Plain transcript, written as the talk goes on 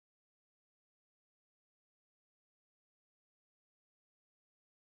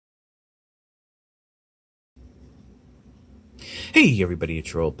Hey everybody,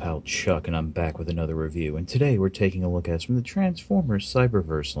 it's your old pal Chuck, and I'm back with another review. And today we're taking a look at from the Transformers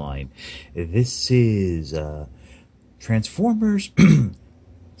Cyberverse line. This is Transformers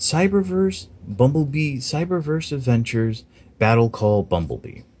Cyberverse Bumblebee Cyberverse Adventures Battle Call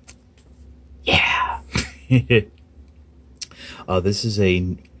Bumblebee. Yeah! This is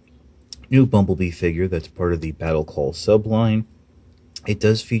a new Bumblebee figure that's part of the Battle Call subline. It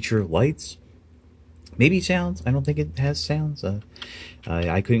does feature lights. Maybe sounds. I don't think it has sounds.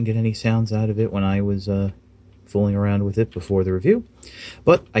 I couldn't get any sounds out of it when I was fooling around with it before the review.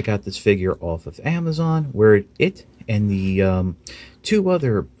 But I got this figure off of Amazon, where it and the two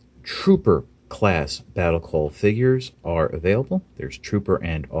other Trooper class Battle Call figures are available. There's Trooper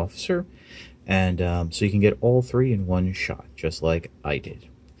and Officer. And so you can get all three in one shot, just like I did.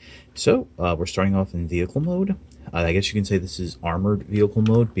 So we're starting off in vehicle mode. I guess you can say this is armored vehicle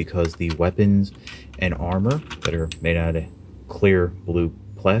mode because the weapons and armor that are made out of clear blue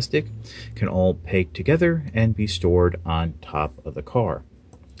plastic can all peg together and be stored on top of the car.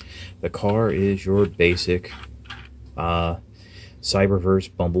 The car is your basic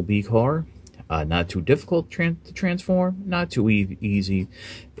Cyberverse Bumblebee car. Not too difficult to transform, not too easy.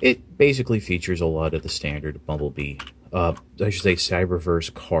 It basically features a lot of the standard Bumblebee, I should say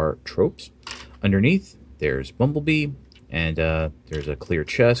Cyberverse car tropes. Underneath, there's Bumblebee, and there's a clear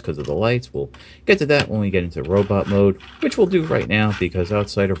chest because of the lights. We'll get to that when we get into robot mode, which we'll do right now because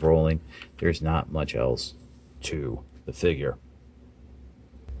outside of rolling, there's not much else to the figure.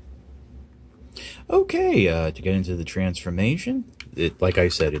 Okay, to get into the transformation, like I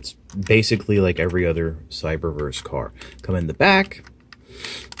said, it's basically like every other Cyberverse car. Come in the back,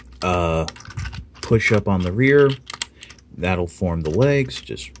 push up on the rear, that'll form the legs.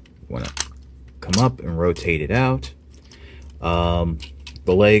 Just want to come up and rotate it out. The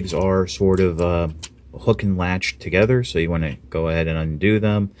legs are sort of hook and latch together, so you want to go ahead and undo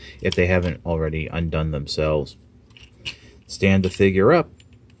them if they haven't already undone themselves. Stand the figure up,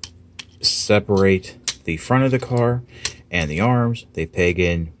 separate the front of the car and the arms. They peg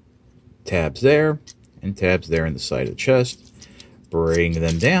in tabs there and tabs there in the side of the chest. Bring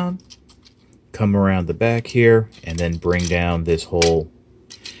them down, come around the back here, and then bring down this whole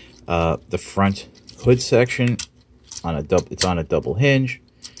the front hood section on it's on a double hinge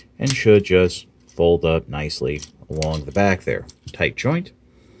and should just fold up nicely along the back there. Tight joint.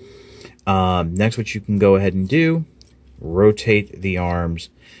 Next, what you can go ahead and do, rotate the arms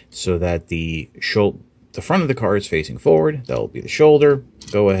so that the front of the car is facing forward. That will be the shoulder.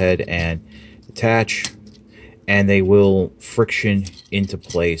 Go ahead and attach, and they will friction into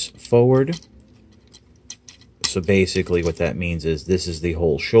place forward. So basically what that means is this is the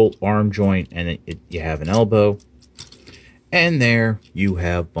whole arm joint, and you have an elbow. And there you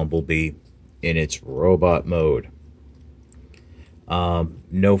have Bumblebee in its robot mode.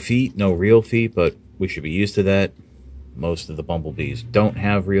 No feet, no real feet, but we should be used to that. Most of the Bumblebees don't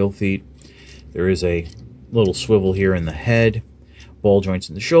have real feet. There is a little swivel here in the head, ball joints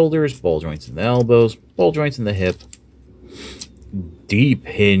in the shoulders, ball joints in the elbows, ball joints in the hip. Deep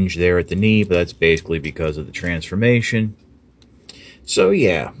hinge there at the knee, but that's basically because of the transformation. So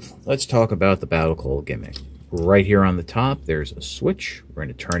yeah, let's talk about the Battle Call gimmick. Right here on the top, there's a switch. We're going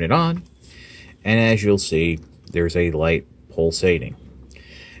to turn it on, and as you'll see, there's a light pulsating.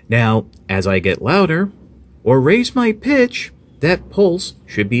 Now, as I get louder or raise my pitch, that pulse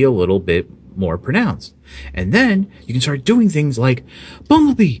should be a little bit more pronounced. And then you can start doing things like,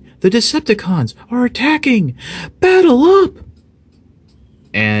 Bumblebee, the Decepticons are attacking! Battle up!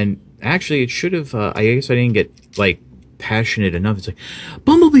 And actually, it should have, I guess I didn't get, like, passionate enough. It's like,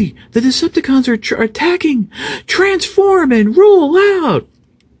 Bumblebee, the Decepticons are attacking! Transform and roll out!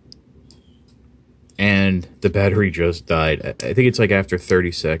 And the battery just died. I think it's like after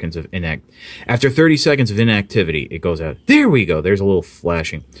 30 seconds of inactivity, it goes out. There we go. There's a little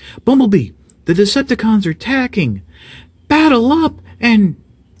flashing. Bumblebee, the Decepticons are attacking! Battle up! And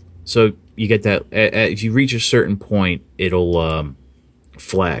so you get that. If you reach a certain point, it'll,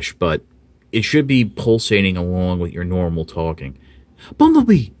 flash, but it should be pulsating along with your normal talking.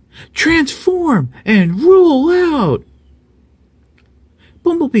 Bumblebee, transform and roll out!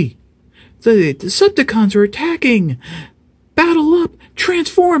 Bumblebee, the Decepticons are attacking! Battle up,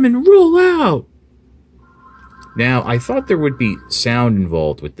 transform and roll out! Now, I thought there would be sound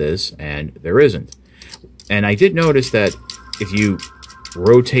involved with this, and there isn't. And I did notice that if you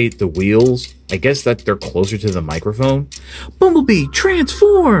rotate the wheels, I guess that they're closer to the microphone. Bumblebee,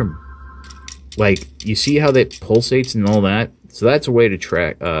 transform! Like, you see how that pulsates and all that? So that's a way to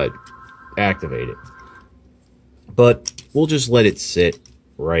activate it. But we'll just let it sit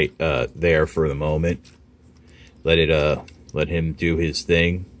right there for the moment. Let it let him do his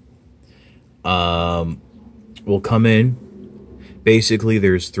thing. We'll come in. Basically,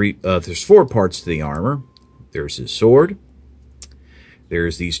 there's four parts to the armor. There's his sword.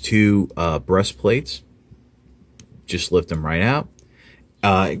 There's these two breastplates. Just lift them right out.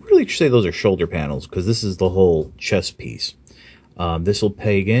 I really should say those are shoulder panels, because this is the whole chest piece. This will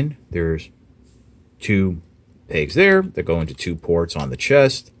peg in. There's two pegs there that go into two ports on the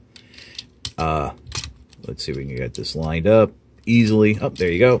chest. Let's see if we can get this lined up easily. Oh,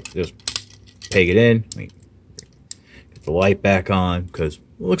 there you go. Just peg it in. Get the light back on, because it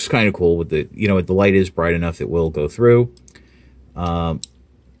looks kind of cool with the, the light is bright enough it will go through.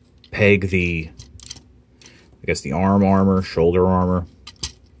 Peg the, I guess, the armor, shoulder armor,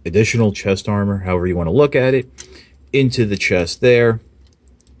 additional chest armor, however you want to look at it, into the chest there.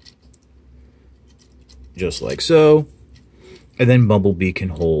 Just like so. And then Bumblebee can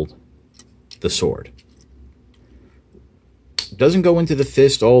hold the sword. Doesn't go into the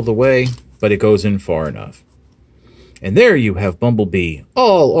fist all the way, but it goes in far enough. And there you have Bumblebee,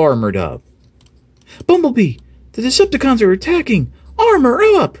 all armored up. Bumblebee! The Decepticons are attacking! Armor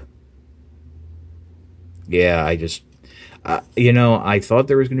up! Yeah, I just... I thought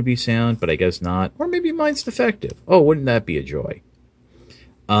there was going to be sound, but I guess not. Or maybe mine's defective. Oh, wouldn't that be a joy?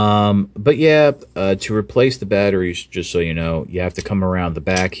 But yeah, to replace the batteries, just so you know, you have to come around the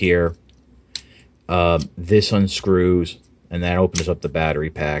back here. This unscrews, and that opens up the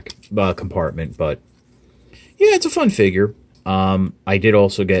battery pack compartment. But yeah, it's a fun figure. I did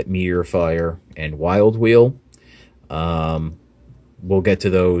also get Meteor Fire and Wild Wheel. We'll get to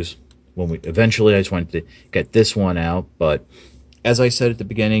those when we eventually. I just wanted to get this one out, but as I said at the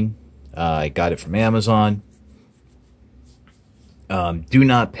beginning, I got it from Amazon. Do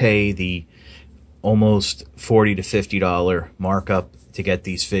not pay the almost $40 to $50 markup to get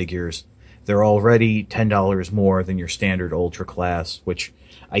these figures. They're already $10 more than your standard Ultra Class, which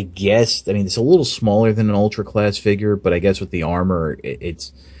I guess, it's a little smaller than an Ultra Class figure, but I guess with the armor,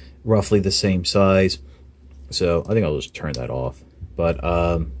 it's roughly the same size. So I think I'll just turn that off. But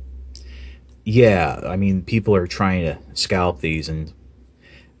yeah, people are trying to scalp these, and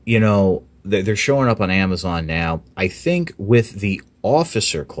they're showing up on Amazon now. I think with the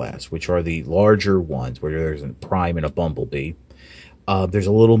Officer Class, which are the larger ones, where there's a Prime and a Bumblebee, there's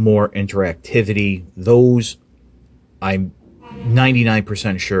a little more interactivity. Those, I'm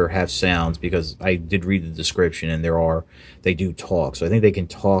 99% sure, have sounds, because I did read the description, and they do talk. So I think they can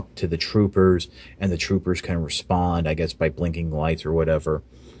talk to the troopers, and the troopers can respond, I guess, by blinking lights or whatever.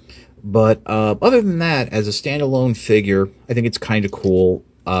 But other than that, as a standalone figure, I think it's kind of cool.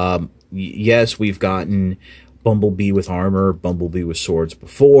 Yes, we've gotten Bumblebee with armor, Bumblebee with swords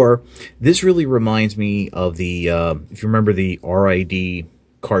before. This really reminds me of the, if you remember the RID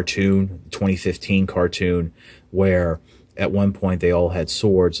cartoon, 2015 cartoon, where at one point they all had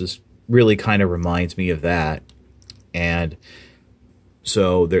swords. This really kind of reminds me of that. And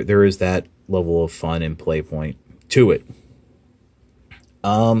so there is that level of fun and play point to it.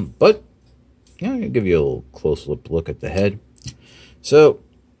 But yeah, I'll give you a little close look at the head. So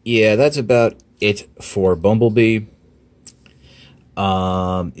yeah, that's about it for Bumblebee.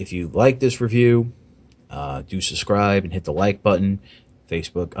 If you like this review, do subscribe and hit the like button.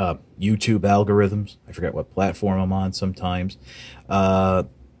 Facebook, YouTube algorithms, I forget what platform I'm on sometimes,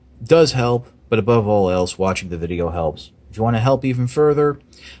 does help, but above all else, watching the video helps. If you want to help even further,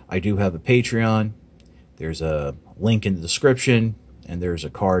 I do have a Patreon. There's a link in the description, and there's a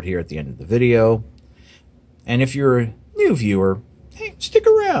card here at the end of the video. And if you're a new viewer, hey, stick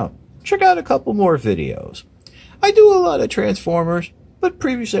around. Check out a couple more videos. I do a lot of Transformers, but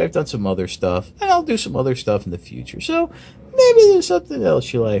previously I've done some other stuff, and I'll do some other stuff in the future. So maybe there's something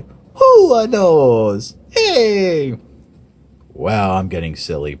else you like. Who knows? Hey! Wow, I'm getting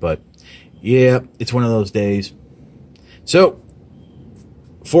silly, but yeah, it's one of those days. So,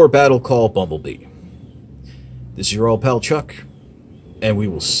 for Battle Call Bumblebee, this is your old pal Chuck, and we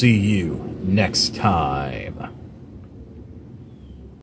will see you next time.